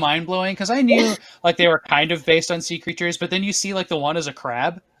so mind blowing because I knew like they were kind of based on sea creatures, but then you see like the one is a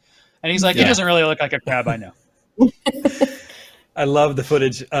crab, and he's like, it doesn't really look like a crab. I know. I love the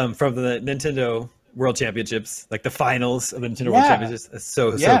footage from the Nintendo World Championships, like the finals of the Nintendo World Championships. It's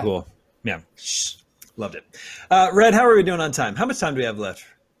so cool. Yeah, loved it. Red, how are we doing on time? How much time do we have left?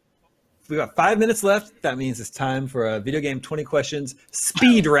 We got 5 minutes left. That means it's time for a video game 20 questions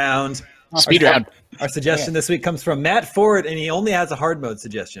speed round. Our suggestion this week comes from Matt Ford, and he only has a hard mode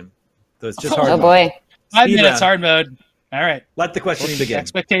suggestion. So it's just hard mode. Oh boy. 5 minutes hard mode. All right. Let the questioning begin.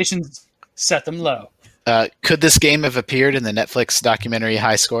 Expectations, set them low. Could this game have appeared in the Netflix documentary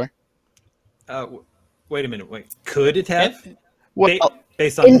High Score? Wait a minute. Could it have?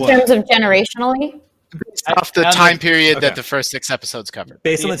 Based on in what? terms of generationally? Based off the time period that the first 6 episodes covered.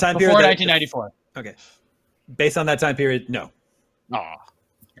 Based on the time period? Before 1994. Okay. Based on that time period, no.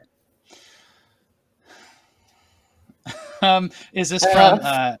 Is this from?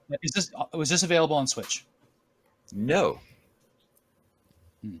 Was this available on Switch? No.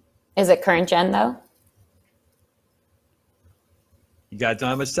 Is it current gen though? You guys don't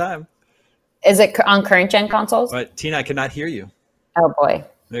have much time. Is it on current gen consoles? But Tina, I cannot hear you. Oh boy.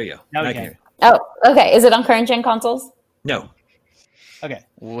 There you go. Now I can hear you. Oh, okay. Is it on current gen consoles? No. Okay.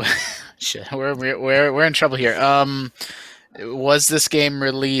 Shit, we're in trouble here. Was this game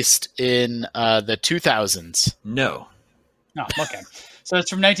released in the 2000s? No. Oh, okay. So it's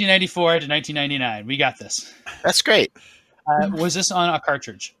from 1994 to 1999. We got this. That's great. Was this on a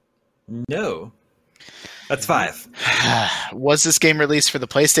cartridge? No. That's 5. Was this game released for the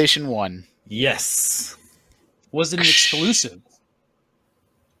PlayStation 1? Yes. Was it an exclusive?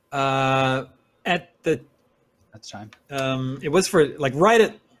 At the time. It was for like right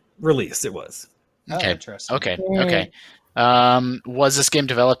at release. It was. Okay. Oh, interesting. Okay. Was this game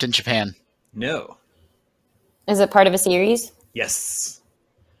developed in Japan? No. Is it part of a series? Yes.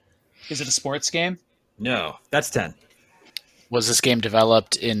 Is it a sports game? No, that's 10. Was this game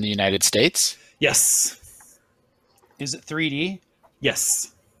developed in the United States? Yes. Is it 3D?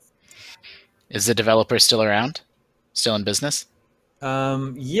 Yes. Is the developer still around? Still in business?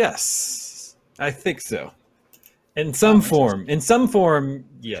 Yes. I think so. In some form. In some form,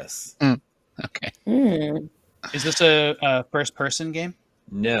 yes. Okay. Is this a first-person game?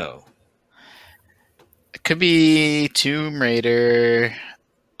 No. It could be Tomb Raider.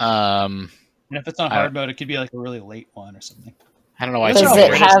 And if it's on hard mode, it could be like a really late one or something. I don't know why. Does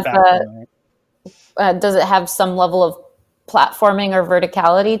it have some level of platforming or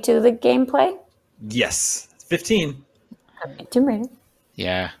verticality to the gameplay? Yes. 15. Tomb Raider.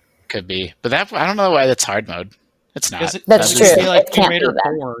 Yeah, could be. But that I don't know why that's hard mode. It's not. That's true. It could be like It Tomb can't Raider be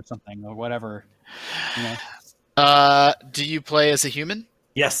that. 4 or something, or whatever. You know? Do you play as a human?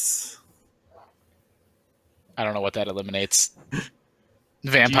 Yes. I don't know what that eliminates.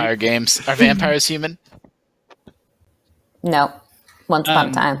 Vampire games. Are vampires human? No. Once upon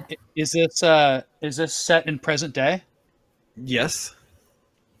a time. Is this set in present day? Yes.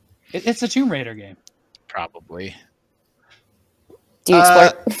 It's a Tomb Raider game. Probably. Do you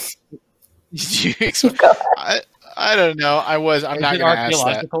explore? Do you explore? I don't know. I'm not going to ask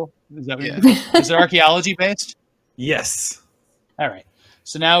that. Is that what is it archaeology based? Yes. All right.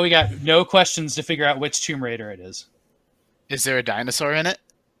 So now we got no questions to figure out which Tomb Raider it is. Is there a dinosaur in it?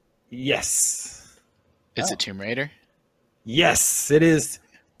 Yes. Is it Tomb Raider? Yes, it is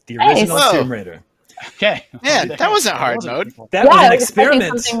the original Tomb Raider. Okay. Man, that wasn't hard mode. That was an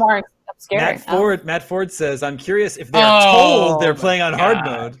experiment. Something more obscure. Matt Ford says, I'm curious if they're told they're playing on hard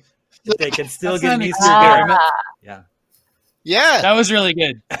mode, if they can still get an Easter egg. Yeah. Yeah. That was really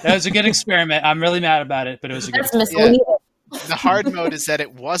good. That was a good experiment. I'm really mad about it, but it was a good That's misleading. The hard mode is that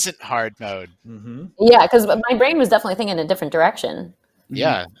it wasn't hard mode. Mm-hmm. Yeah, because my brain was definitely thinking in a different direction.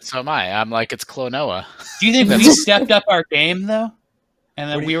 Yeah, so am I. I'm like, it's Klonoa. Do you think we stepped up our game, though? And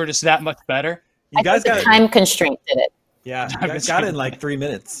then we were just that much better? You guys got the time constraint did it. Yeah, you guys got it in like 3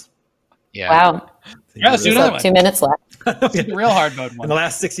 minutes. Yeah. Wow. Yeah, let's do another one. 2 minutes left. Real hard mode one. In the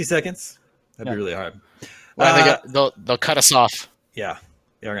last 60 seconds? That'd be really hard. Well, they'll cut us off. Yeah,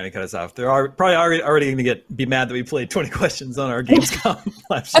 they are going to cut us off. They're probably already going to be mad that we played 20 questions on our Gamescom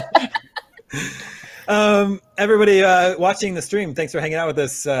live stream. Everybody watching the stream, thanks for hanging out with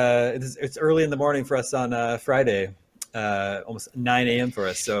us. It's early in the morning for us on Friday, almost 9 a.m. for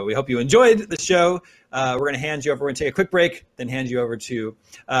us. So we hope you enjoyed the show. We're going to hand you over. We're going to take a quick break, then hand you over to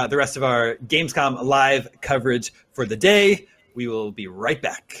the rest of our Gamescom live coverage for the day. We will be right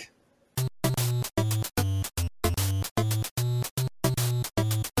back.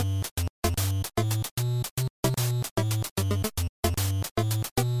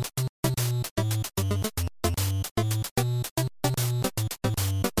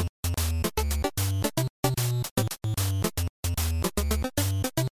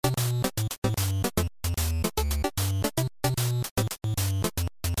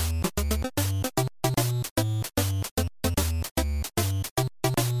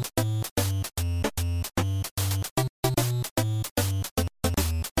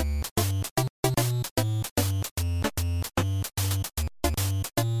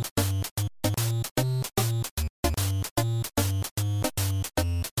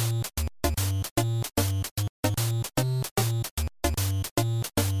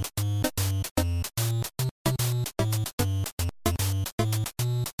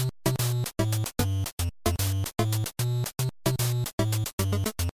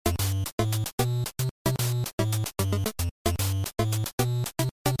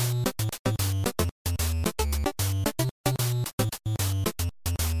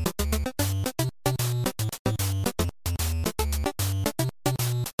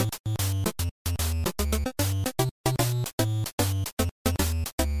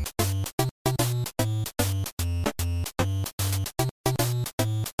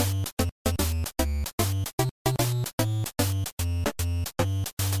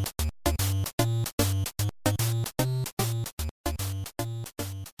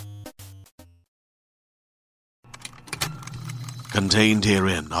 Contained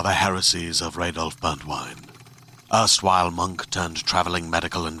herein are the heresies of Radolf Burntwine, erstwhile monk turned traveling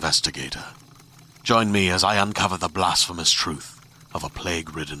medical investigator. Join me as I uncover the blasphemous truth of a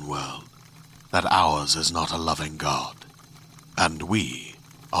plague-ridden world, that ours is not a loving God, and we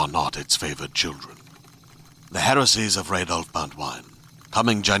are not its favored children. The heresies of Radolf Burntwine,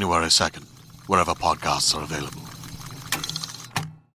 coming January 2nd, wherever podcasts are available.